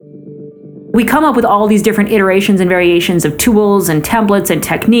We come up with all these different iterations and variations of tools and templates and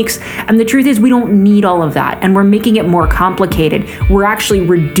techniques, and the truth is we don't need all of that, and we're making it more complicated. We're actually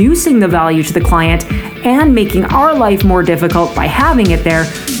reducing the value to the client and making our life more difficult by having it there.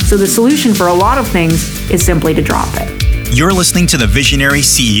 So the solution for a lot of things is simply to drop it. You're listening to the Visionary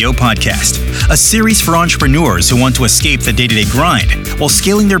CEO Podcast, a series for entrepreneurs who want to escape the day-to-day grind while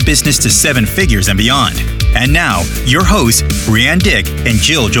scaling their business to 7 figures and beyond. And now, your hosts, Brianne Dick and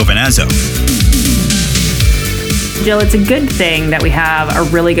Jill Giovinazzo. Jill, it's a good thing that we have a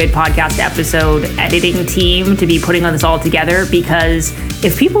really good podcast episode editing team to be putting on this all together, because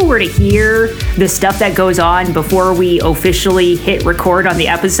if people were to hear the stuff that goes on before we officially hit record on the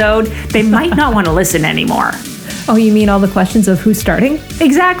episode, they might not want to listen anymore. Oh, you mean all the questions of who's starting?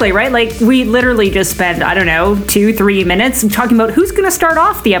 Exactly, right? Like, we literally just spent, 2-3 minutes talking about who's going to start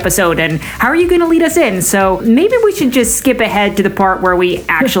off the episode and how are you going to lead us in. So maybe we should just skip ahead to the part where we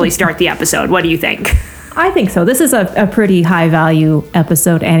actually start the episode. What do you think? I think so. This is a pretty high value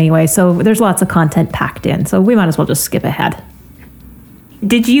episode anyway, so there's lots of content packed in. So we might as well just skip ahead.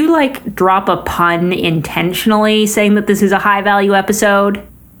 Did you drop a pun intentionally saying that this is a high value episode?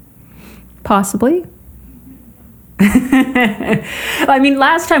 Possibly. I mean,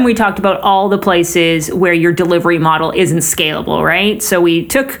 last time we talked about all the places where your delivery model isn't scalable, right? So we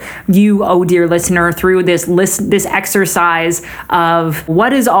took you, oh dear listener, through this exercise of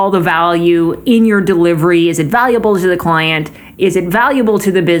what is all the value in your delivery? Is it valuable to the client? Is it valuable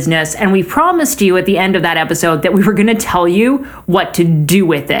to the business? And we promised you at the end of that episode that we were going to tell you what to do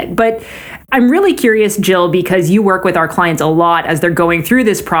with it. But I'm really curious, Jill, because you work with our clients a lot as they're going through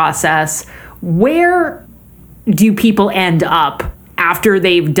this process. Where do people end up after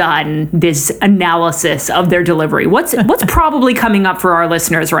they've done this analysis of their delivery? What's probably coming up for our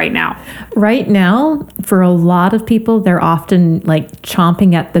listeners right now? Right now, for a lot of people, they're often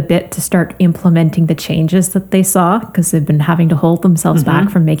chomping at the bit to start implementing the changes that they saw, because they've been having to hold themselves back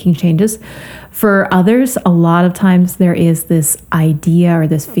from making changes. For others, a lot of times there is this idea or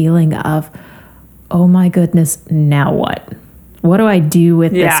this feeling of, oh my goodness, now what? What do I do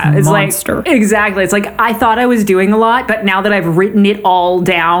with this monster? Exactly. It's I thought I was doing a lot, but now that I've written it all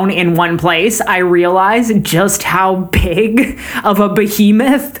down in one place, I realize just how big of a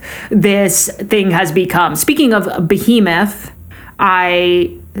behemoth this thing has become. Speaking of behemoth,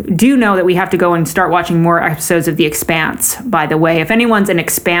 I do know that we have to go and start watching more episodes of The Expanse, by the way. If anyone's an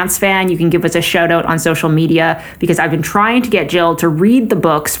Expanse fan, you can give us a shout out on social media, because I've been trying to get Jill to read the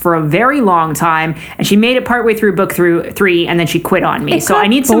books for a very long time, and she made it partway through book 3, and then she quit on me. So I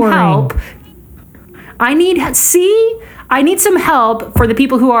need some help. I need some help for the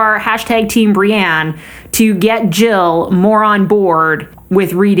people who are #Team Brianne to get Jill more on board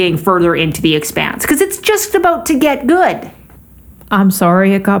with reading further into The Expanse, because it's just about to get good. I'm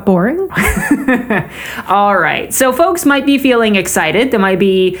sorry it got boring. All right. So folks might be feeling excited. They might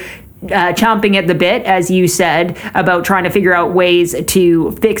be chomping at the bit, as you said, about trying to figure out ways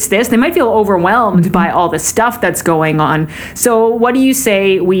to fix this. They might feel overwhelmed by all the stuff that's going on. So what do you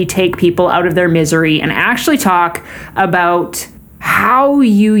say we take people out of their misery and actually talk about how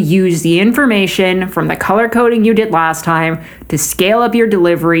you use the information from the color coding you did last time to scale up your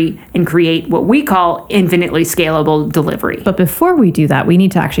delivery and create what we call infinitely scalable delivery. But before we do that, we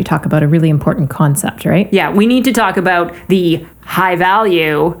need to actually talk about a really important concept, right? Yeah, we need to talk about the high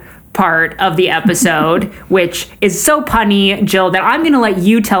value part of the episode, which is so punny, Jill, that I'm going to let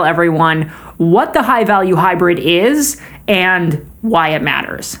you tell everyone what the high value hybrid is and why it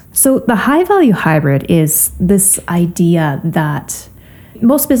matters. So the high value hybrid is this idea that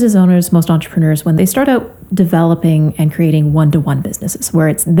most business owners, most entrepreneurs, when they start out developing and creating one-to-one businesses, where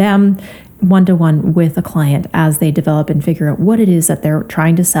it's them one-to-one with a client as they develop and figure out what it is that they're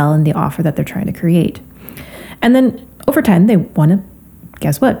trying to sell and the offer that they're trying to create. And then over time, they want to,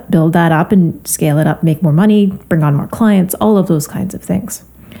 guess what, build that up and scale it up, make more money, bring on more clients, all of those kinds of things.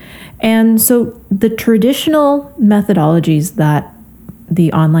 And so the traditional methodologies that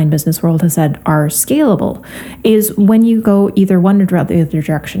the online business world has said are scalable is when you go either one or the other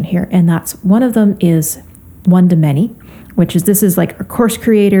direction here. And that's one of them is one-to-many, which is this is course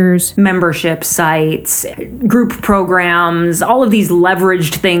creators, membership sites, group programs, all of these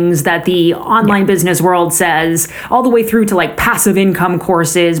leveraged things that the online business world says, all the way through to passive income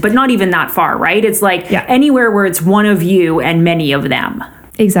courses, but not even that far, right? It's anywhere where it's one of you and many of them.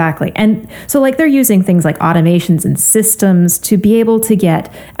 Exactly. And so they're using things like automations and systems to be able to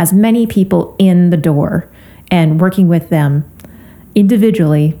get as many people in the door and working with them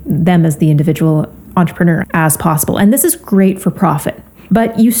individually, them as the individual entrepreneur, as possible. And this is great for profit.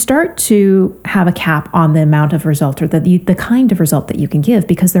 But you start to have a cap on the amount of result or the kind of result that you can give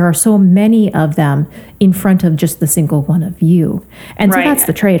because there are so many of them in front of just the single one of you. And so that's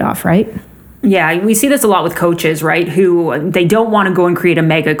the trade-off, right? Yeah, we see this a lot with coaches, right? Who they don't want to go and create a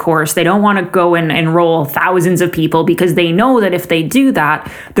mega course. They don't want to go and enroll thousands of people because they know that if they do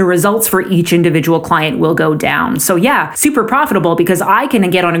that, the results for each individual client will go down. So yeah, super profitable because I can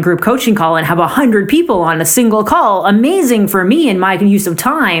get on a group coaching call and have 100 people on a single call. Amazing for me and my use of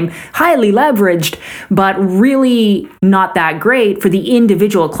time, highly leveraged, but really not that great for the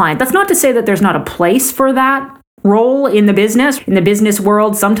individual client. That's not to say that there's not a place for that role in the business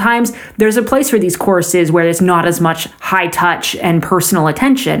world. Sometimes there's a place for these courses where there's not as much high touch and personal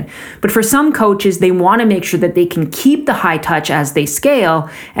attention. But for some coaches, they want to make sure that they can keep the high touch as they scale.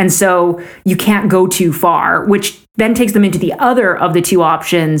 And so you can't go too far, which then takes them into the other of the two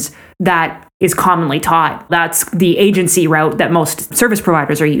options that is commonly taught. That's the agency route that most service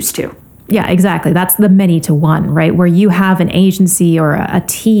providers are used to. Yeah, exactly. That's the many to one, right? Where you have an agency or a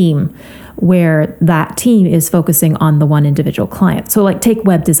team where that team is focusing on the one individual client. So like take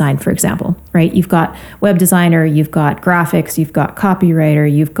web design, for example, right? You've got web designer, you've got graphics, you've got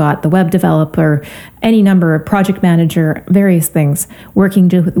copywriter, you've got the web developer, any number of project manager, various things working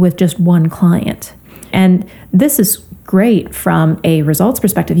with just one client. And this is great from a results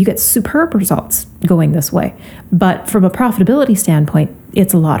perspective. You get superb results going this way. But from a profitability standpoint,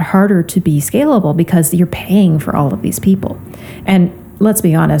 it's a lot harder to be scalable because you're paying for all of these people. And let's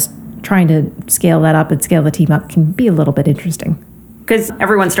be honest, trying to scale that up and scale the team up can be a little bit interesting. Because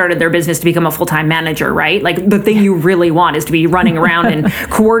everyone started their business to become a full-time manager, right? Like the thing you really want is to be running around and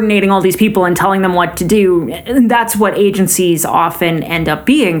coordinating all these people and telling them what to do. And that's what agencies often end up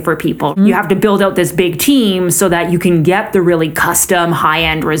being for people. Mm-hmm. You have to build out this big team so that you can get the really custom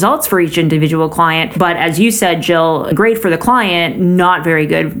high-end results for each individual client. But as you said, Jill, great for the client, not very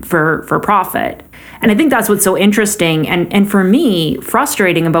good for profit. And I think that's what's so interesting and for me,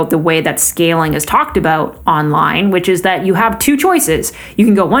 frustrating about the way that scaling is talked about online, which is that you have two choices. You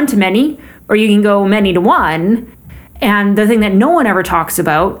can go one to many or you can go many to one. And the thing that no one ever talks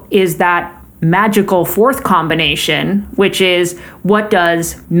about is that magical fourth combination, which is what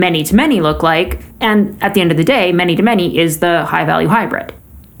does many to many look like? And at the end of the day, many to many is the high value hybrid.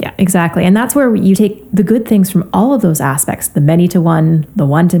 Yeah, exactly. And that's where you take the good things from all of those aspects, the many to one, the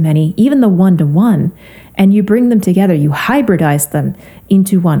one to many, even the one to one, and you bring them together, you hybridize them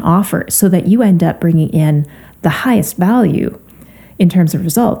into one offer so that you end up bringing in the highest value in terms of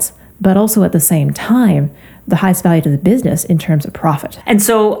results, but also at the same time, the highest value to the business in terms of profit. And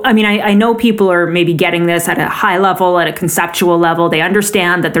so, I mean, I know people are maybe getting this at a high level, at a conceptual level. They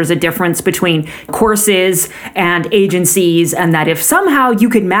understand that there's a difference between courses and agencies, and that if somehow you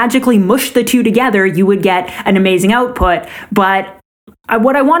could magically mush the two together, you would get an amazing output. But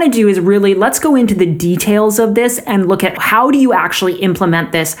what I want to do is really, let's go into the details of this and look at how do you actually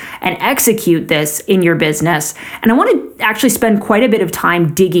implement this and execute this in your business. And I want to actually spend quite a bit of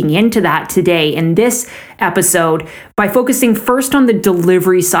time digging into that today in this episode by focusing first on the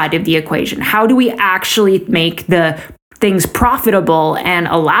delivery side of the equation. How do we actually make the things profitable and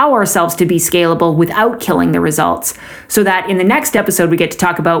allow ourselves to be scalable without killing the results, so that in the next episode we get to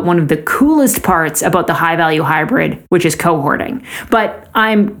talk about one of the coolest parts about the high value hybrid, which is cohorting. But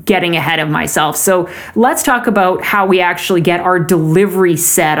I'm getting ahead of myself. So let's talk about how we actually get our delivery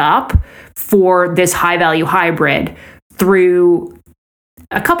set up for this high value hybrid through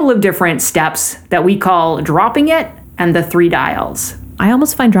a couple of different steps that we call dropping it and the 3 dials. I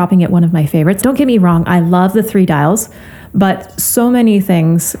almost find dropping it one of my favorites. Don't get me wrong, I love the 3 dials, but so many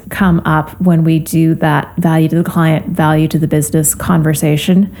things come up when we do that value to the client, value to the business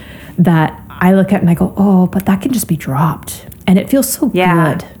conversation that I look at and I go, oh, but that can just be dropped. And it feels so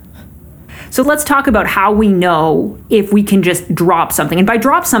good. So let's talk about how we know if we can just drop something. And by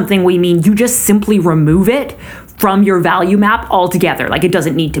drop something, we mean you just simply remove it from your value map altogether. Like it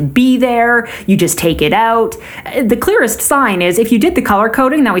doesn't need to be there. You just take it out. The clearest sign is if you did the color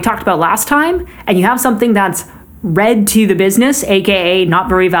coding that we talked about last time and you have something that's red to the business, aka not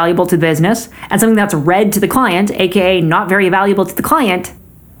very valuable to the business, and something that's red to the client, aka not very valuable to the client,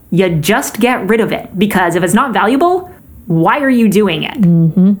 you just get rid of it. Because if it's not valuable, why are you doing it?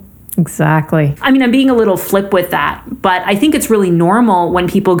 Mm-hmm. Exactly. I mean, I'm being a little flip with that, but I think it's really normal when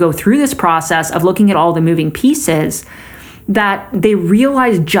people go through this process of looking at all the moving pieces that they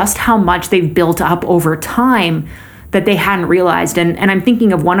realize just how much they've built up over time that they hadn't realized. And I'm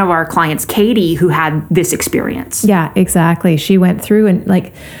thinking of one of our clients, Katie, who had this experience. Yeah, exactly. She went through and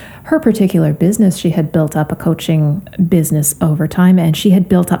like her particular business, she had built up a coaching business over time, and she had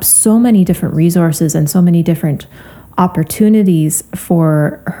built up so many different resources and so many different opportunities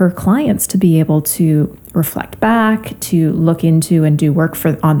for her clients to be able to reflect back, to look into and do work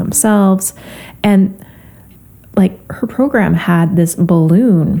on themselves. And like her program had this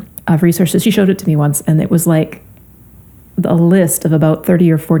balloon of resources. She showed it to me once, and it was like a list of about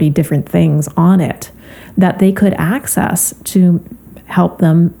 30 or 40 different things on it that they could access to help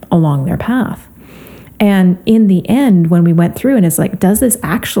them along their path. And in the end, when we went through and it's like, does this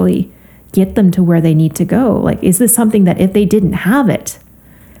actually get them to where they need to go? Like, is this something that if they didn't have it,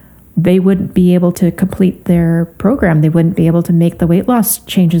 they wouldn't be able to complete their program? They wouldn't be able to make the weight loss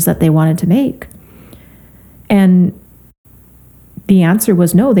changes that they wanted to make? And the answer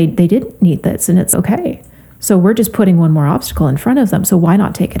was no, they didn't need this, and it's okay. So we're just putting one more obstacle in front of them. So why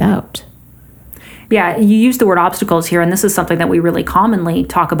not take it out? Yeah, you use the word obstacles here, and this is something that we really commonly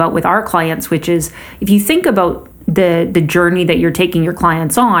talk about with our clients, which is if you think about the journey that you're taking your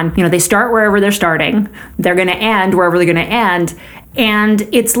clients on, they start wherever they're starting, they're going to end wherever they're going to end, and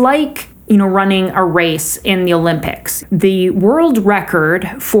it's like running a race in the Olympics. The world record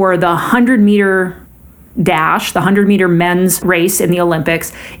for the 100-meter dash, the 100-meter men's race in the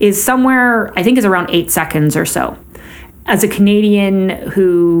Olympics, is somewhere, I think, is around 8 seconds or so. As a Canadian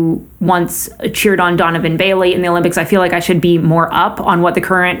who once cheered on Donovan Bailey in the Olympics, I feel like I should be more up on what the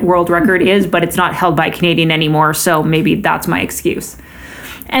current world record is, but it's not held by a Canadian anymore, so maybe that's my excuse.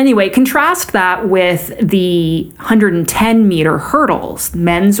 Anyway, contrast that with the 110-meter hurdles.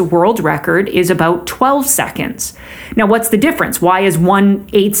 Men's world record is about 12 seconds. Now, what's the difference? Why is one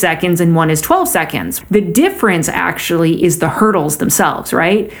 8 seconds and one is 12 seconds? The difference actually is the hurdles themselves,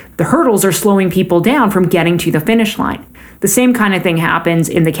 right? The hurdles are slowing people down from getting to the finish line. The same kind of thing happens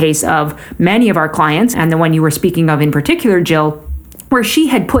in the case of many of our clients, and the one you were speaking of in particular, Jill, where she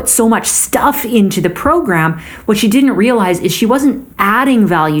had put so much stuff into the program. What she didn't realize is she wasn't adding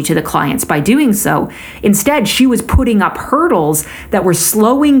value to the clients by doing so. Instead, she was putting up hurdles that were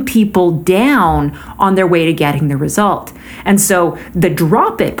slowing people down on their way to getting the result. And so the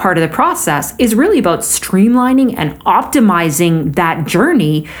drop it part of the process is really about streamlining and optimizing that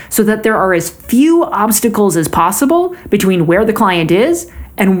journey so that there are as few obstacles as possible between where the client is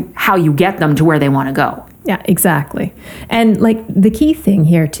and how you get them to where they want to go. Yeah, exactly. And like the key thing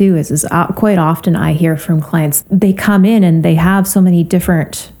here too is quite often I hear from clients, they come in and they have so many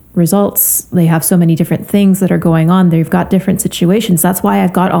different results. They have so many different things that are going on. They've got different situations. That's why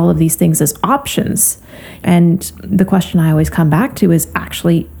I've got all of these things as options. And the question I always come back to is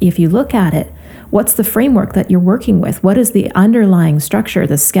actually, if you look at it, what's the framework that you're working with? What is the underlying structure,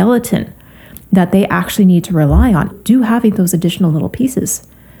 the skeleton that they actually need to rely on? Do having those additional little pieces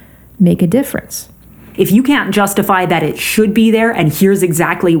make a difference? If you can't justify that it should be there and here's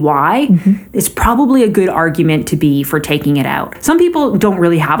exactly why, it's probably a good argument to be for taking it out. Some people don't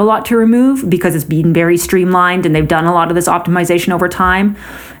really have a lot to remove because it's been very streamlined and they've done a lot of this optimization over time.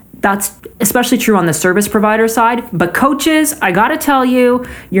 That's especially true on the service provider side. But coaches, I gotta tell you,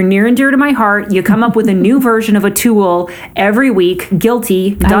 you're near and dear to my heart. You come up with a new version of a tool every week.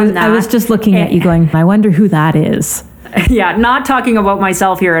 Guilty, done that. I was just looking at you going, I wonder who that is. Yeah, not talking about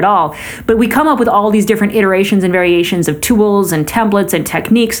myself here at all. But we come up with all these different iterations and variations of tools and templates and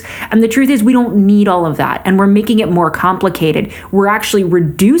techniques. And the truth is we don't need all of that. And we're making it more complicated. We're actually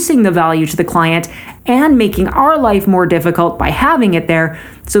reducing the value to the client and making our life more difficult by having it there.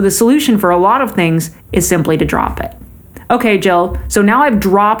 So the solution for a lot of things is simply to drop it. Okay, Jill, so now I've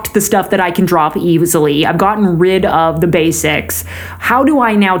dropped the stuff that I can drop easily. I've gotten rid of the basics. How do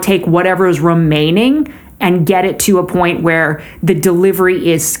I now take whatever is remaining and get it to a point where the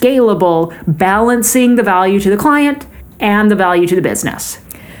delivery is scalable, balancing the value to the client and the value to the business?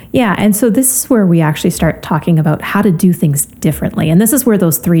 Yeah, and so this is where we actually start talking about how to do things differently. And this is where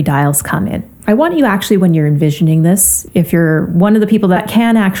those 3 dials come in. I want you actually, when you're envisioning this, if you're one of the people that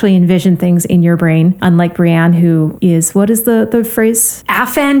can actually envision things in your brain, unlike Brianne, who is, what is the phrase?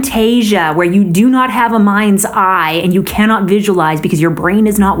 Aphantasia, where you do not have a mind's eye and you cannot visualize because your brain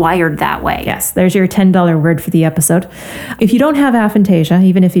is not wired that way. Yes, there's your $10 word for the episode. If you don't have aphantasia,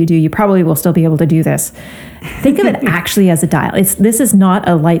 even if you do, you probably will still be able to do this. Think of it actually as a dial. This is not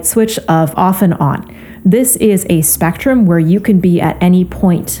a light switch of off and on. This is a spectrum where you can be at any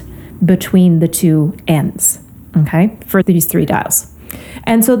point between the 2 ends, okay, for these 3 dials.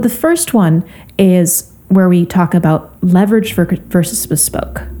 And so the first one is where we talk about leverage versus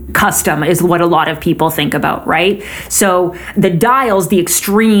bespoke. Custom is what a lot of people think about, right? So the dials, the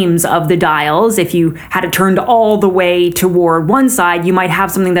extremes of the dials, if you had it turned all the way toward one side, you might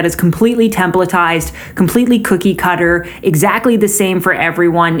have something that is completely templatized, completely cookie cutter, exactly the same for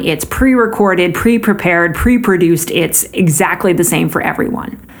everyone. It's pre-recorded, pre-prepared, pre-produced. It's exactly the same for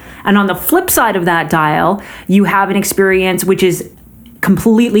everyone. And on the flip side of that dial, you have an experience which is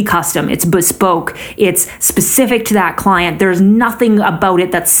completely custom. It's bespoke. It's specific to that client. There's nothing about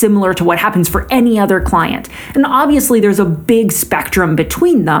it that's similar to what happens for any other client. And obviously there's a big spectrum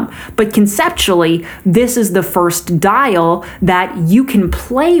between them, but conceptually, this is the first dial that you can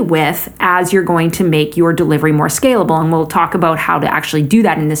play with as you're going to make your delivery more scalable. And we'll talk about how to actually do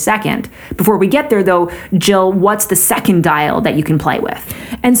that in a second. Before we get there though, Jill, what's the second dial that you can play with?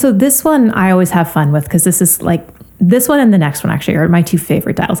 And so this one I always have fun with, because this is like, this one and the next one actually are my two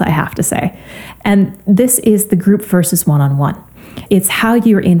favorite dials, I have to say. And this is the group versus one-on-one. It's how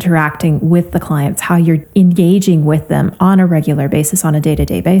you're interacting with the clients, how you're engaging with them on a regular basis, on a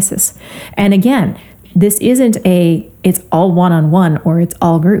day-to-day basis. And again, this isn't it's all one-on-one or it's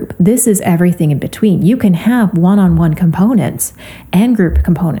all group. This is everything in between. You can have one-on-one components and group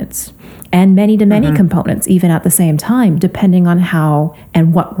components and many-to-many components even at the same time, depending on how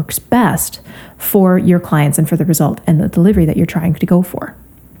and what works best for your clients and for the result and the delivery that you're trying to go for.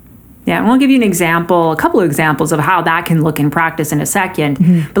 Yeah, and we'll give you an example, a couple of examples of how that can look in practice in a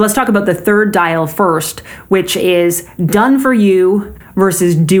second. But let's talk about the third dial first, which is done for you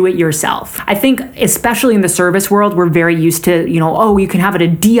versus do it yourself. I think especially in the service world, we're very used to, you can have a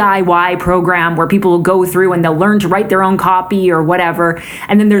DIY program where people will go through and they'll learn to write their own copy or whatever.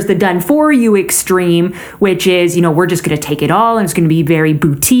 And then there's the done for you extreme, which is, we're just going to take it all and it's going to be very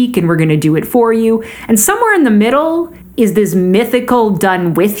boutique and we're going to do it for you. And somewhere in the middle is this mythical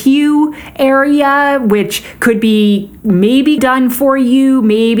done with you area, which could be maybe done for you,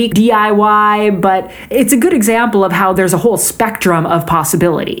 maybe DIY, but it's a good example of how there's a whole spectrum of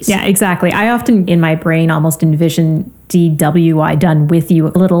possibilities. Yeah, exactly. I often in my brain almost envision DWI, done with you,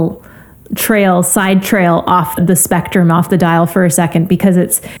 a little side trail off the spectrum, off the dial for a second, because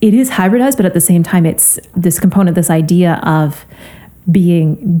it is hybridized, but at the same time, it's this component, this idea of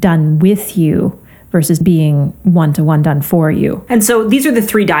being done with you versus being one-to-one done for you. And so these are the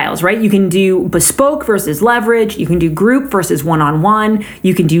three dials, right? You can do bespoke versus leverage. You can do group versus one-on-one.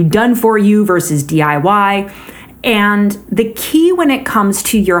 You can do done for you versus DIY. And the key when it comes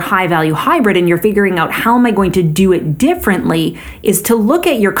to your high-value hybrid and you're figuring out how am I going to do it differently is to look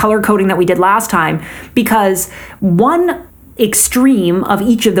at your color coding that we did last time, because one extreme of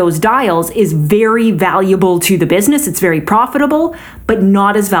each of those dials is very valuable to the business. It's very profitable, but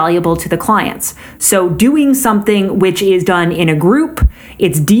not as valuable to the clients. So doing something which is done in a group,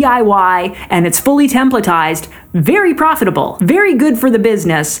 it's DIY and it's fully templatized, very profitable, very good for the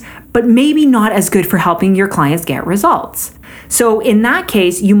business, but maybe not as good for helping your clients get results. So in that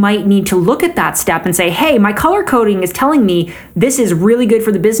case, you might need to look at that step and say, hey, my color coding is telling me this is really good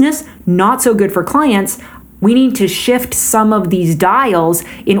for the business, not so good for clients. We need to shift some of these dials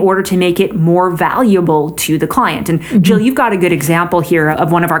in order to make it more valuable to the client. And Jill, you've got a good example here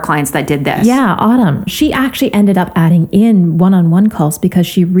of one of our clients that did this. Yeah, Autumn. She actually ended up adding in one-on-one calls because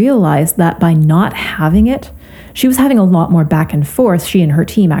she realized that by not having it, she was having a lot more back and forth. She and her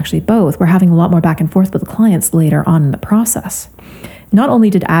team, actually both, were having a lot more back and forth with the clients later on in the process. Not only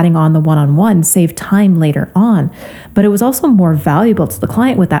did adding on the one-on-one save time later on, but it was also more valuable to the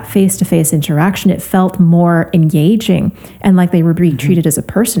client with that face-to-face interaction. It felt more engaging and like they were being treated as a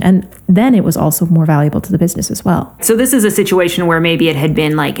person. And then it was also more valuable to the business as well. So this is a situation where maybe it had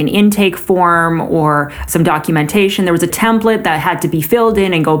been like an intake form or some documentation. There was a template that had to be filled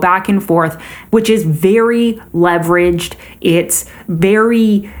in and go back and forth, which is very leveraged. It's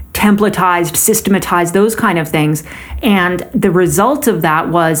very templatized, systematized, those kind of things. And the result of that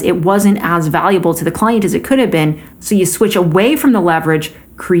was it wasn't as valuable to the client as it could have been. So you switch away from the leverage,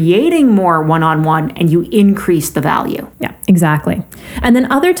 creating more one-on-one, and you increase the value. Yeah, exactly. And then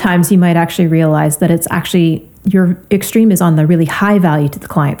other times you might actually realize that it's actually your extreme is on the really high value to the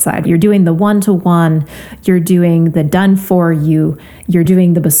client side. You're doing the one-to-one, you're doing the done for you, you're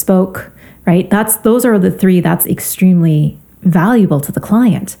doing the bespoke, right? Those are the three that's extremely valuable to the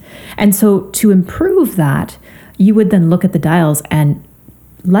client. And so to improve that, you would then look at the dials and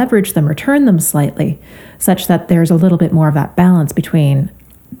leverage them or turn them slightly such that there's a little bit more of that balance between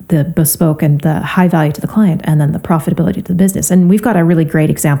the bespoke and the high value to the client and then the profitability to the business. And we've got a really great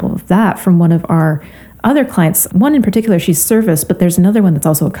example of that from one of our other clients. One in particular, she's service, but there's another one that's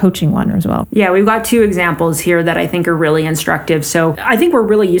also a coaching one as well. Yeah, we've got two examples here that I think are really instructive. So I think we're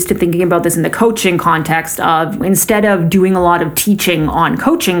really used to thinking about this in the coaching context of instead of doing a lot of teaching on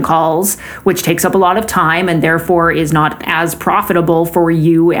coaching calls, which takes up a lot of time and therefore is not as profitable for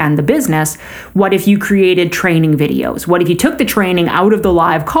you and the business, what if you created training videos? What if you took the training out of the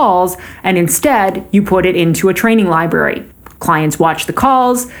live calls and instead you put it into a training library? clients watch the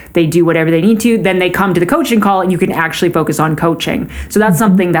calls, they do whatever they need to, then they come to the coaching call and you can actually focus on coaching. So that's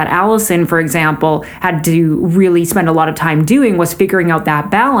something that Allison, for example, had to really spend a lot of time doing, was figuring out that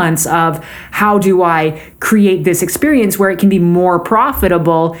balance of how do I create this experience where it can be more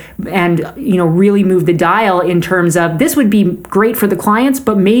profitable and, really move the dial in terms of this would be great for the clients,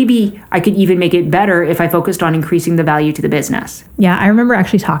 but maybe I could even make it better if I focused on increasing the value to the business. Yeah, I remember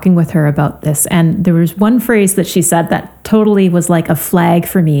actually talking with her about this, and there was one phrase that she said that totally was like a flag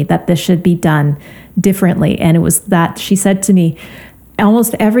for me that this should be done differently. And it was that she said to me,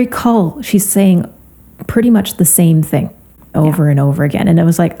 almost every call, she's saying pretty much the same thing over and over again. And it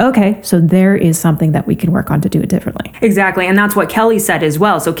was like, okay, so there is something that we can work on to do it differently. Exactly. And that's what Kelly said as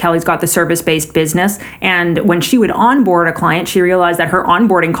well. So Kelly's got the service-based business. And when she would onboard a client, she realized that her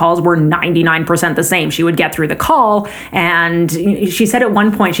onboarding calls were 99% the same. She would get through the call. And she said at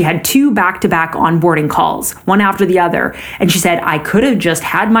one point she had 2 back-to-back onboarding calls, one after the other. And she said, I could have just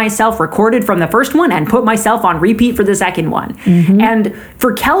had myself recorded from the first one and put myself on repeat for the second one. And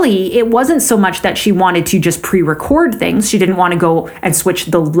for Kelly, it wasn't so much that she wanted to just pre-record things. She didn't want to go and switch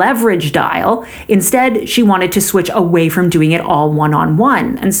the leverage dial. Instead, she wanted to switch away from doing it all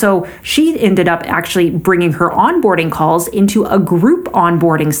one-on-one. And so she ended up actually bringing her onboarding calls into a group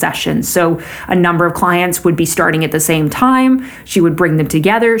onboarding session. So a number of clients would be starting at the same time. She would bring them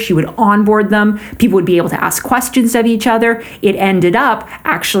together. She would onboard them. People would be able to ask questions of each other. It ended up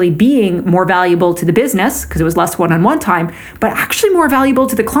actually being more valuable to the business because it was less one-on-one time, but actually more valuable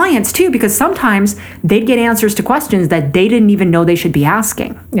to the clients too, because sometimes they'd get answers to questions that they didn't even know they should be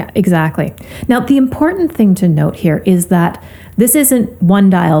asking. Yeah, exactly. Now, the important thing to note here is that this isn't one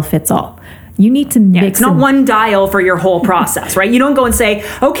dial fits all. You need to mix. It's not one dial for your whole process, right? You don't go and say,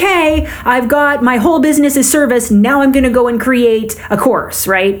 okay, I've got my whole business is service. Now I'm going to go and create a course,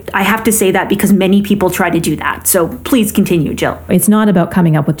 right? I have to say that because many people try to do that. So please continue, Jill. It's not about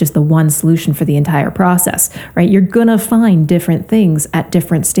coming up with just the one solution for the entire process, right? You're going to find different things at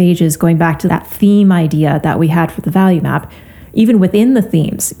different stages, going back to that theme idea that we had for the value map. Even within the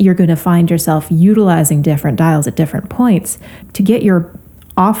themes, you're going to find yourself utilizing different dials at different points to get your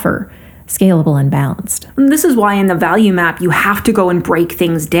offer scalable and balanced. This is why in the value map, you have to go and break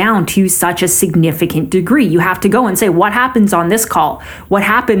things down to such a significant degree. You have to go and say, what happens on this call? What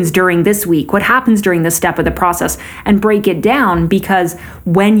happens during this week? What happens during this step of the process? And break it down, because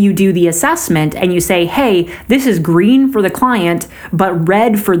when you do the assessment and you say, hey, this is green for the client, but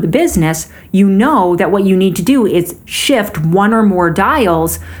red for the business, you know that what you need to do is shift one or more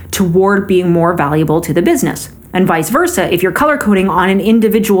dials toward being more valuable to the business. And vice versa. If your color coding on an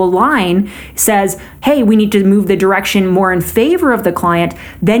individual line says, hey, we need to move the direction more in favor of the client,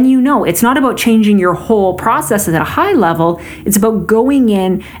 then you know it's not about changing your whole process at a high level. It's about going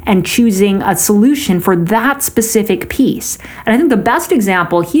in and choosing a solution for that specific piece. And I think the best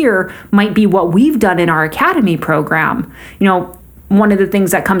example here might be what we've done in our Academy program. One of the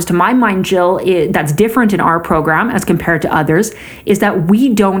things that comes to my mind, Jill, that's different in our program as compared to others, is that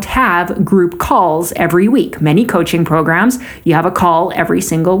we don't have group calls every week. Many coaching programs, you have a call every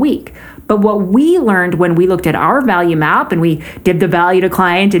single week. But what we learned when we looked at our value map and we did the value to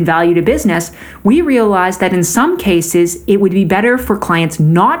client and value to business, we realized that in some cases, it would be better for clients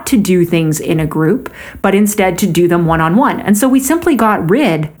not to do things in a group, but instead to do them one-on-one. And so we simply got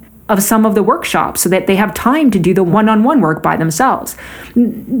rid of some of the workshops so that they have time to do the one-on-one work by themselves.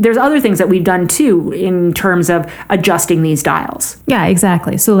 There's other things that we've done too in terms of adjusting these dials. Yeah,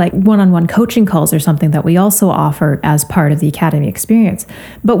 exactly. So like one-on-one coaching calls are something that we also offer as part of the Academy experience,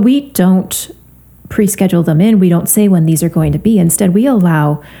 but we don't pre-schedule them in. We don't say when these are going to be. Instead, we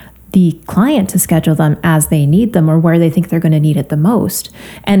allow the client to schedule them as they need them or where they think they're going to need it the most.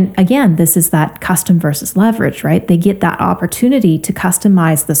 And again, this is that custom versus leverage, right? They get that opportunity to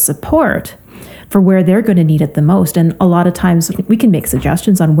customize the support for where they're going to need it the most. And a lot of times we can make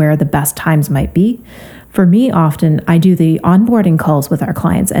suggestions on where the best times might be. For me, often I do the onboarding calls with our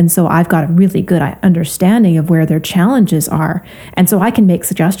clients. And so I've got a really good understanding of where their challenges are. And so I can make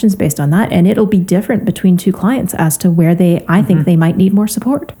suggestions based on that. And it'll be different between two clients as to where I think they might need more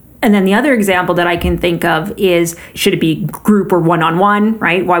support. And then the other example that I can think of is, should it be group or one-on-one,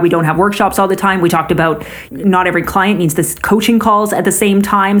 right? Why we don't have workshops all the time. We talked about not every client needs this coaching calls at the same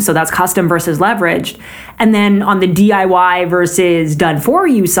time. So that's custom versus leveraged. And then on the DIY versus done for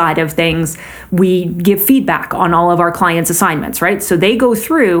you side of things, we give feedback on all of our clients' assignments, right? So they go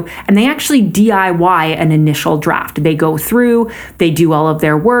through and they actually DIY an initial draft. They go through, they do all of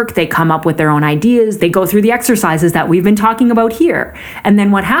their work, they come up with their own ideas, they go through the exercises that we've been talking about here. And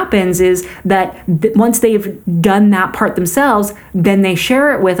then what happens happens is that once they've done that part themselves, then they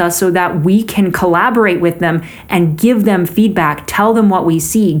share it with us so that we can collaborate with them and give them feedback, tell them what we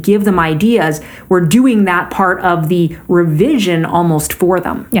see, give them ideas. We're doing that part of the revision almost for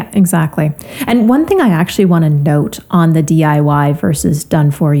them. Yeah, exactly. And one thing I actually want to note on the DIY versus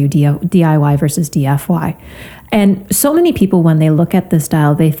done for you, DIY versus DFY. And so many people, when they look at this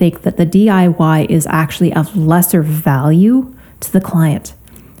style, they think that the DIY is actually of lesser value to the client.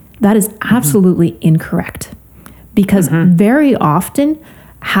 That is absolutely incorrect, because very often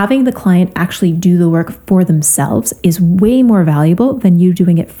having the client actually do the work for themselves is way more valuable than you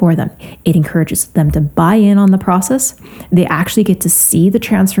doing it for them. It encourages them to buy in on the process. They actually get to see the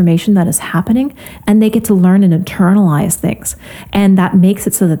transformation that is happening, and they get to learn and internalize things. And that makes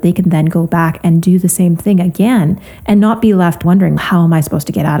it so that they can then go back and do the same thing again and not be left wondering, how am I supposed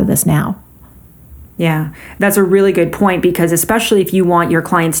to get out of this now? Yeah, that's a really good point, because especially if you want your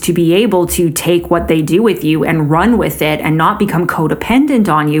clients to be able to take what they do with you and run with it and not become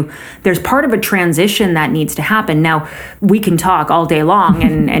codependent on you, there's part of a transition that needs to happen. Now, we can talk all day long,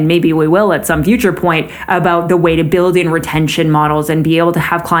 and maybe we will at some future point, about the way to build in retention models and be able to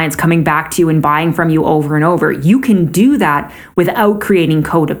have clients coming back to you and buying from you over and over. You can do that without creating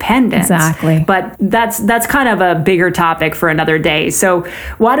codependence. Exactly. But that's kind of a bigger topic for another day. So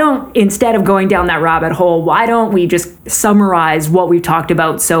why don't, instead of going down that rabbit hole, why don't we just summarize what we've talked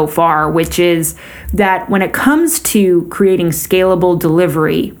about so far, which is that when it comes to creating scalable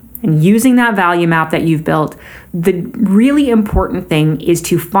delivery and using that value map that you've built, the really important thing is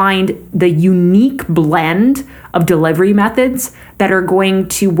to find the unique blend of delivery methods that are going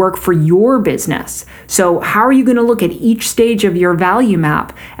to work for your business. So how are you going to look at each stage of your value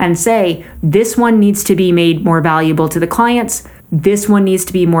map and say, this one needs to be made more valuable to the clients, this one needs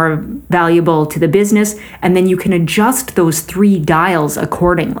to be more valuable to the business, and then you can adjust those 3 dials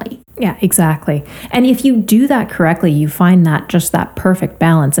accordingly. Yeah, exactly. And if you do that correctly, you find that just that perfect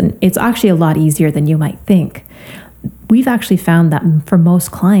balance. And it's actually a lot easier than you might think. We've actually found that for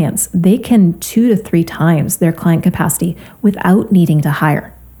most clients, they can 2 to 3 times their client capacity without needing to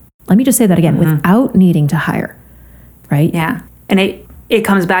hire. Let me just say that again, without needing to hire, right? Yeah. And it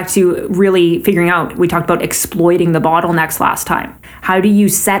comes back to really figuring out, we talked about exploiting the bottlenecks last time. How do you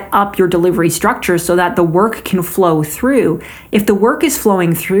set up your delivery structure so that the work can flow through? If the work is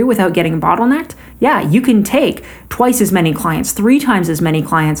flowing through without getting bottlenecked, yeah, you can take twice as many clients, 3 times as many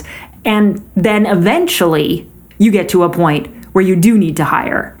clients, and then eventually you get to a point where you do need to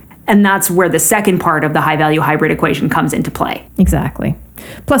hire. And that's where the second part of the high value hybrid equation comes into play. Exactly.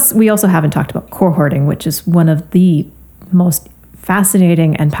 Plus, we also haven't talked about cohorting, which is one of the most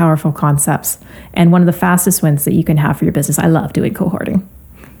fascinating and powerful concepts, and one of the fastest wins that you can have for your business. I love doing cohorting.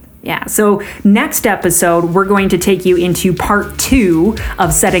 Yeah, so next episode, we're going to take you into part 2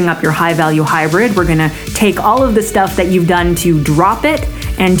 of setting up your high value hybrid. We're going to take all of the stuff that you've done to drop it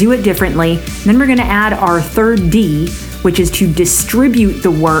and do it differently. Then we're going to add our third D, which is to distribute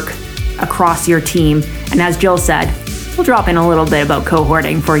the work across your team. And as Jill said, we'll drop in a little bit about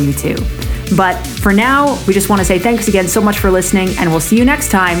cohorting for you too. But for now, we just want to say thanks again so much for listening, and we'll see you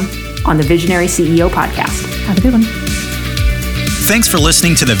next time on the Visionary CEO Podcast. Have a good one. Thanks for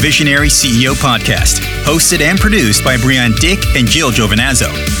listening to the Visionary CEO Podcast, hosted and produced by Brianne Dick and Jill Giovinazzo.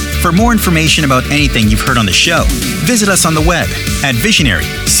 For more information about anything you've heard on the show, visit us on the web at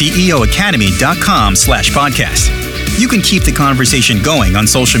visionaryceoacademy.com/podcast. You can keep the conversation going on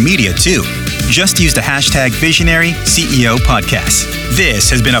social media too. Just use the hashtag Visionary CEO Podcast. This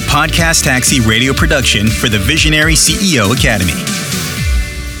has been a Podcast Taxi radio production for the Visionary CEO Academy.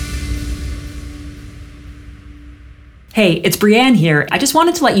 Hey, it's Brianne here. I just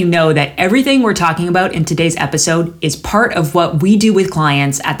wanted to let you know that everything we're talking about in today's episode is part of what we do with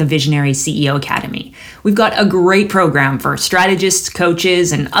clients at the Visionary CEO Academy. We've got a great program for strategists,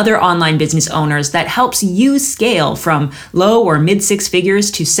 coaches, and other online business owners that helps you scale from low or mid 6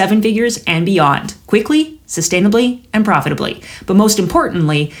 figures to 7 figures and beyond, quickly, sustainably, and profitably, but most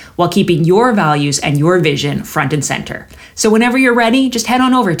importantly, while keeping your values and your vision front and center. So whenever you're ready, just head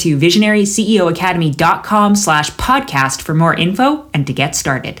on over to visionaryceoacademy.com/podcast for more info and to get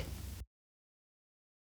started.